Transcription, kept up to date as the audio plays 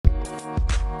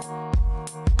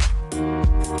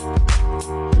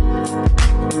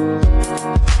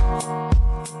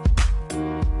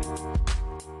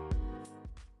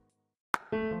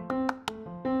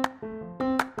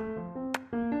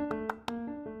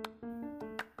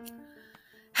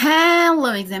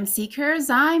Hello, exam seekers.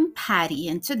 I'm Patty,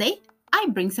 and today I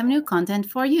bring some new content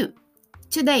for you.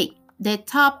 Today, the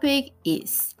topic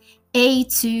is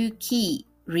A2 Key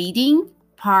Reading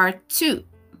Part 2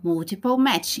 Multiple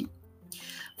Matching.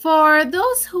 For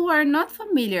those who are not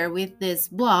familiar with this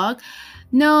blog,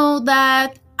 know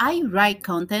that I write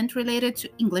content related to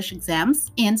English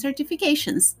exams and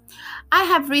certifications. I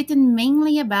have written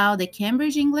mainly about the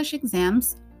Cambridge English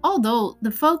exams, although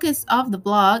the focus of the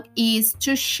blog is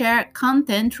to share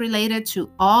content related to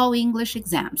all English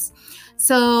exams.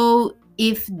 So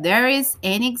if there is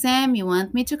any exam you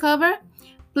want me to cover,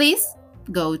 please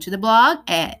go to the blog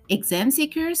at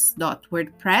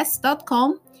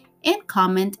examseekers.wordpress.com and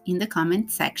comment in the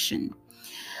comment section.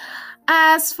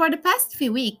 As for the past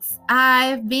few weeks,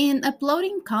 I've been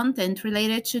uploading content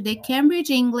related to the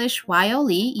Cambridge English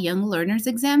YLE Young Learners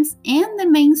exams and the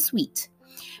main suite.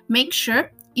 Make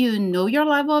sure you know your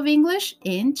level of English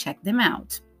and check them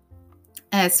out.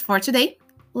 As for today,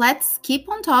 let's keep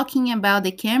on talking about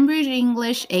the Cambridge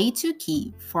English A2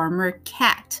 Key, former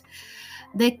CAT.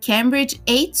 The Cambridge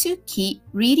A2 Key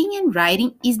reading and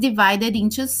writing is divided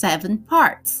into 7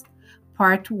 parts.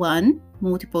 Part 1,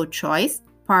 multiple choice.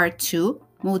 Part 2,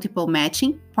 multiple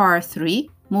matching. Part 3,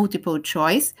 multiple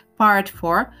choice. Part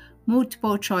 4,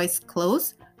 multiple choice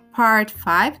close. Part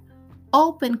 5,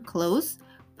 open close.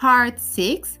 Part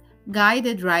 6,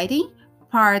 guided writing.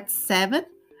 Part 7,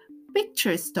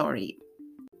 picture story.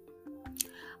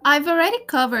 I've already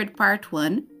covered Part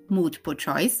 1, multiple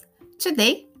choice.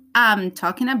 Today, I'm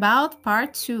talking about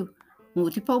Part 2,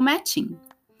 multiple matching.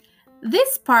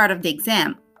 This part of the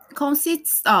exam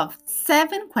consists of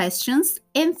 7 questions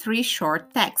and 3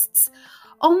 short texts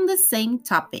on the same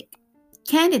topic.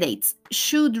 Candidates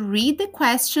should read the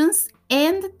questions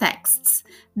and the texts,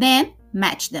 then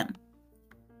match them.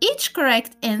 Each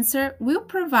correct answer will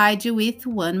provide you with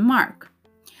 1 mark.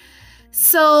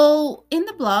 So, in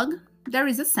the blog, there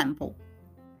is a sample.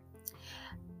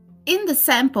 In the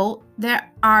sample,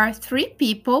 there are 3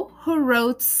 people who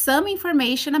wrote some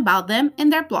information about them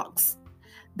in their blogs.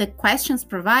 The questions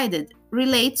provided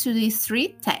relate to these 3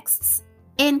 texts,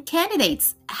 and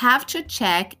candidates have to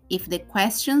check if the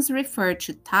questions refer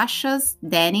to Tasha's,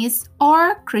 Danny's,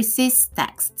 or Chrissy's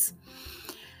texts.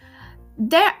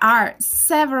 There are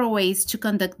several ways to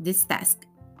conduct this task,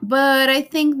 but I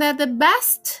think that the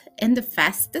best and the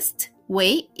fastest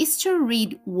way is to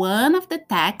read one of the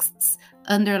texts,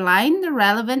 underline the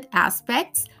relevant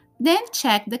aspects, then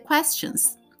check the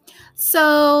questions.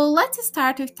 So let's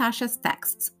start with Tasha's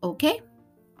texts, okay?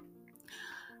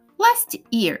 Last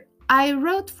year, I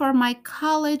wrote for my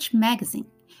college magazine,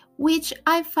 which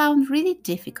I found really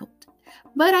difficult,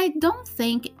 but I don't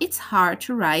think it's hard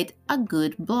to write a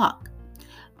good blog.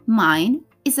 Mine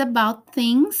is about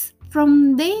things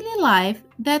from daily life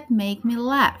that make me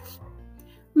laugh.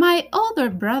 My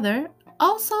older brother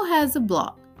also has a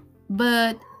blog,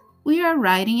 but we are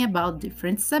writing about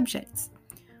different subjects.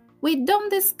 We don't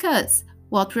discuss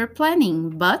what we're planning,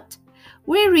 but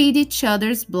we read each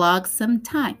other's blogs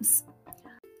sometimes.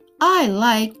 I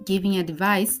like giving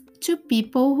advice to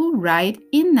people who write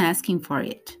and asking for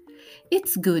it.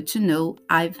 It's good to know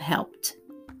I've helped.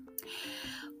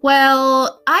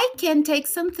 Well, I can take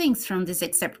some things from this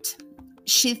excerpt.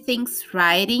 She thinks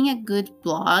writing a good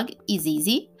blog is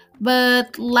easy,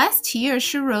 but last year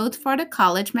she wrote for the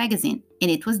college magazine,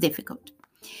 and it was difficult.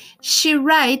 She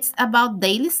writes about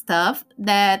daily stuff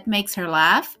that makes her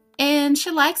laugh, and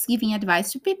she likes giving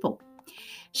advice to people.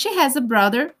 She has a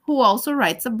brother who also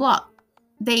writes a blog.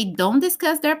 They don't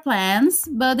discuss their plans,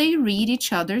 but they read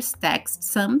each other's texts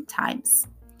sometimes.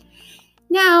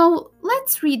 Now,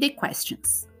 let's read the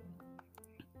questions.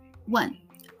 1.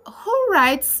 Who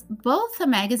writes both a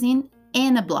magazine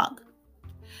and a blog?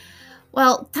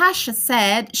 Well, Tasha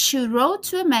said she wrote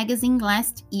to a magazine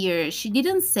last year. She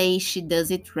didn't say she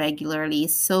does it regularly,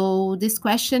 so this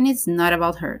question is not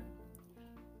about her.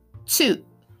 2.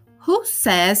 Who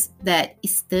says that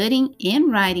studying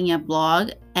and writing a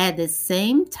blog at the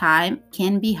same time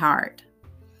can be hard?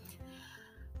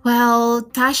 Well,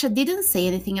 Tasha didn't say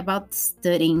anything about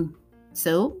studying,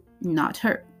 so not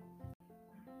her.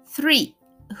 3.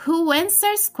 Who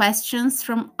answers questions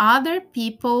from other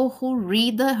people who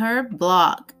read her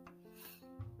blog?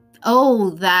 Oh,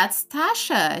 that's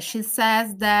Tasha. She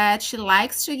says that she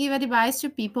likes to give advice to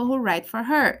people who write for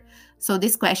her. So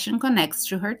this question connects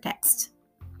to her text.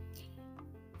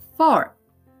 4.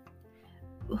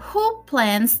 Who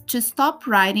plans to stop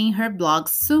writing her blog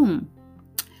soon?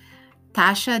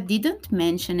 Tasha didn't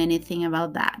mention anything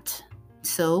about that.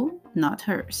 So not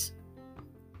hers.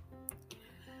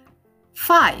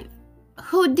 5.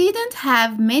 Who didn't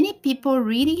have many people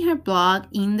reading her blog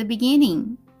in the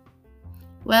beginning?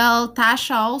 Well,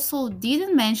 Tasha also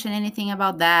didn't mention anything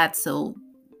about that, so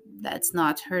that's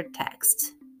not her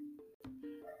text.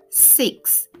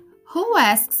 6. Who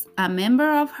asks a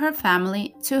member of her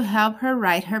family to help her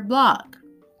write her blog?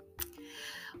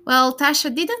 Well,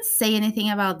 Tasha didn't say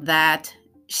anything about that.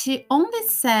 She only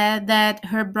said that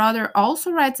her brother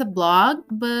also writes a blog,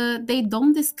 but they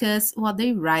don't discuss what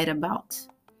they write about.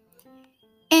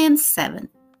 And 7.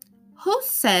 Who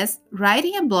says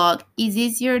writing a blog is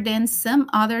easier than some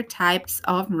other types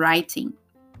of writing?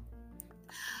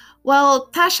 Well,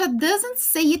 Tasha doesn't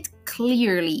say it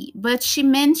clearly, but she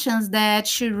mentions that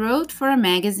she wrote for a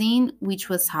magazine, which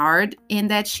was hard, and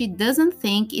that she doesn't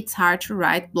think it's hard to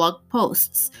write blog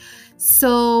posts.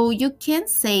 So you can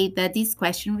say that this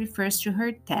question refers to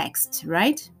her text,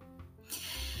 right?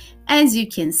 As you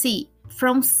can see,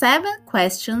 from 7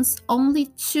 questions, only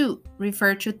 2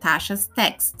 refer to Tasha's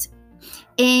text.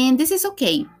 And this is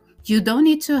okay. You don't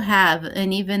need to have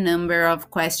an even number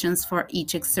of questions for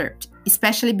each excerpt,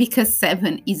 especially because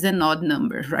 7 is an odd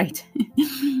number, right?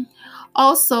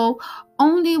 Also,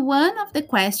 only one of the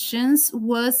questions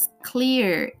was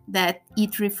clear that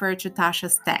it referred to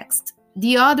Tasha's text.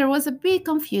 The other was a bit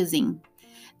confusing.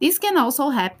 This can also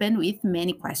happen with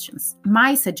many questions.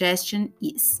 My suggestion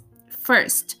is,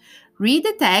 first, read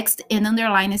the text and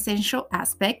underline essential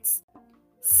aspects.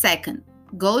 Second,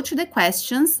 go to the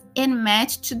questions and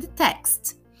match to the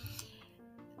text.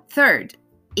 Third,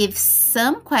 if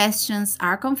some questions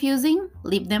are confusing,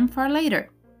 leave them for later.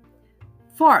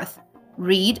 Fourth,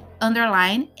 read,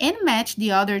 underline, and match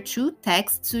the other 2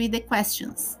 texts with the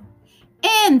questions.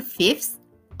 And fifth,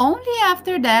 only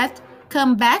after that,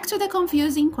 come back to the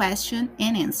confusing question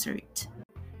and answer it.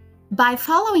 By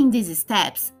following these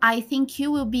steps, I think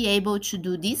you will be able to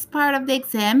do this part of the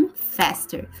exam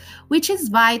faster, which is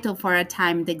vital for a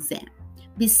timed exam.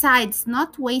 Besides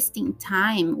not wasting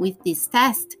time with this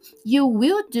test, you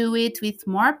will do it with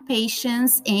more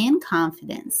patience and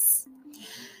confidence.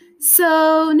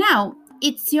 So now,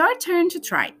 it's your turn to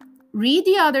try. Read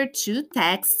the other 2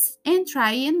 texts and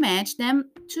try and match them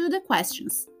to the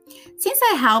questions. Since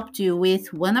I helped you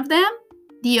with one of them,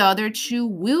 the other 2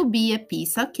 will be a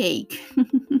piece of cake.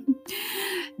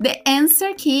 The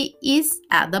answer key is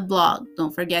at the blog.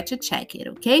 Don't forget to check it,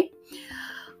 okay?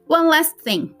 One last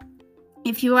thing.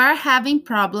 If you are having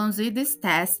problems with this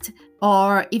test,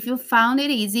 or if you found it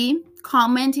easy,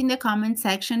 comment in the comment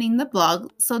section in the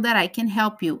blog so that I can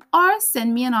help you, or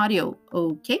send me an audio,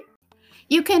 okay?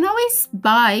 You can always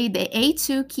buy the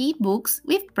A2 key books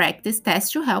with practice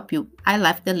tests to help you. I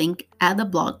left the link at the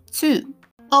blog too.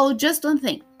 Oh, just one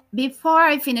thing. Before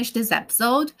I finish this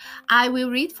episode, I will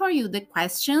read for you the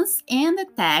questions and the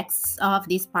texts of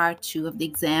this part 2 of the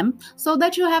exam so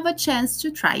that you have a chance to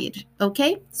try it,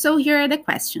 okay? So here are the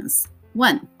questions.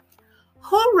 1.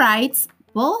 Who writes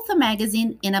both a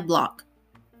magazine and a blog?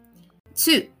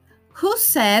 2. Who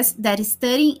says that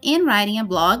studying and writing a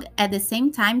blog at the same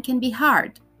time can be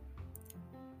hard?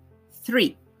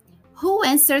 3. Who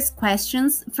answers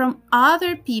questions from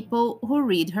other people who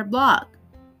read her blog?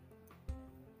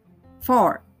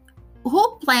 4.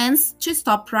 Who plans to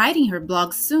stop writing her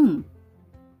blog soon?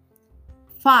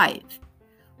 5.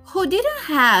 Who didn't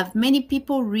have many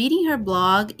people reading her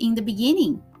blog in the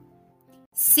beginning?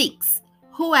 6.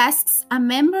 Who asks a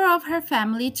member of her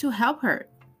family to help her?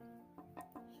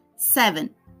 7.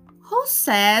 Who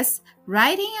says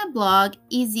writing a blog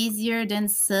is easier than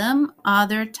some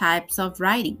other types of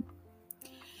writing?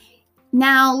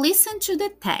 Now listen to the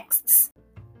texts.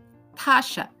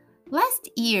 Tasha, last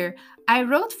year I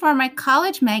wrote for my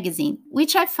college magazine,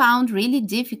 which I found really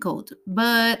difficult,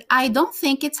 but I don't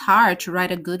think it's hard to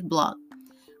write a good blog.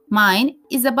 Mine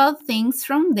is about things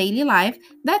from daily life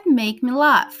that make me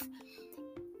laugh.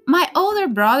 My older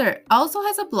brother also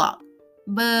has a blog,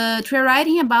 but we're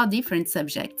writing about different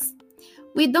subjects.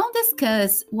 We don't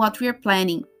discuss what we're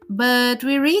planning, but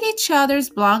we read each other's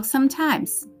blogs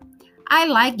sometimes. I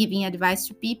like giving advice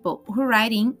to people who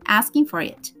write in asking for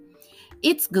it.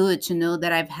 It's good to know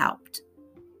that I've helped.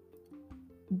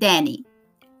 Danny,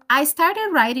 I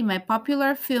started writing my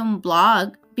popular film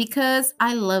blog because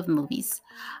I love movies.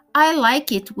 I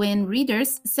like it when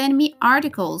readers send me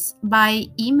articles by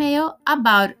email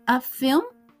about a film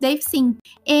they've seen,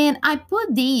 and I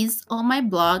put these on my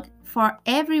blog for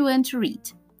everyone to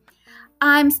read.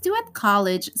 I'm still at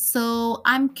college, so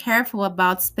I'm careful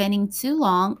about spending too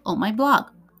long on my blog,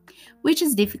 which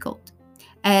is difficult,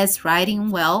 as writing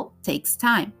well takes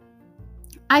time.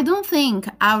 I don't think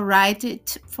I'll write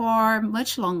it for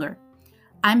much longer.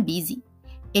 I'm busy,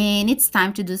 and it's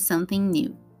time to do something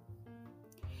new.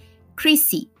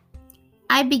 Chrissy,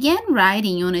 I began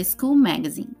writing on a school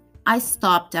magazine. I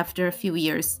stopped after a few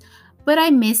years, but I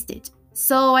missed it,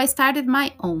 so I started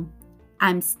my own.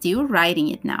 I'm still writing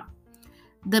it now.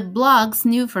 The blog's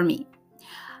new for me,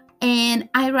 and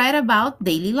I write about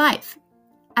daily life.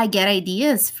 I get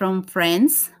ideas from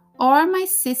friends or my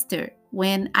sister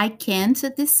when I can't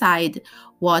decide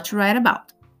what to write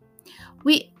about.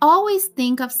 We always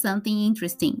think of something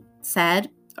interesting, sad,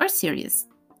 or serious.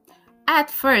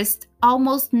 At first,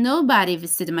 almost nobody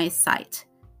visited my site,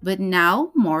 but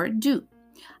now more do.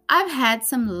 I've had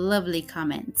some lovely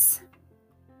comments.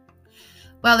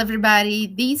 Well,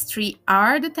 everybody, these three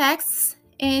are the texts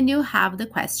and you have the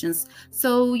questions.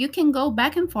 So you can go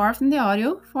back and forth in the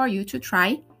audio for you to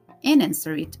try and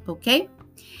answer it, okay?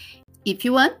 If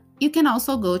you want, you can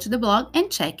also go to the blog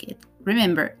and check it.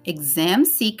 Remember,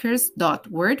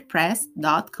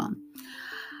 examseekers.wordpress.com.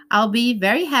 I'll be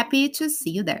very happy to see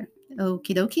you there.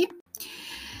 Okie dokie.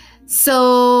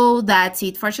 So that's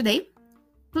it for today.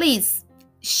 Please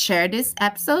share this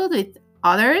episode with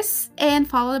others and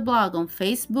follow the blog on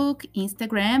Facebook,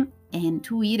 Instagram, and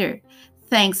Twitter.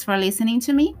 Thanks for listening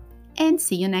to me and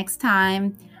see you next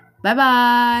time.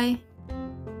 Bye-bye.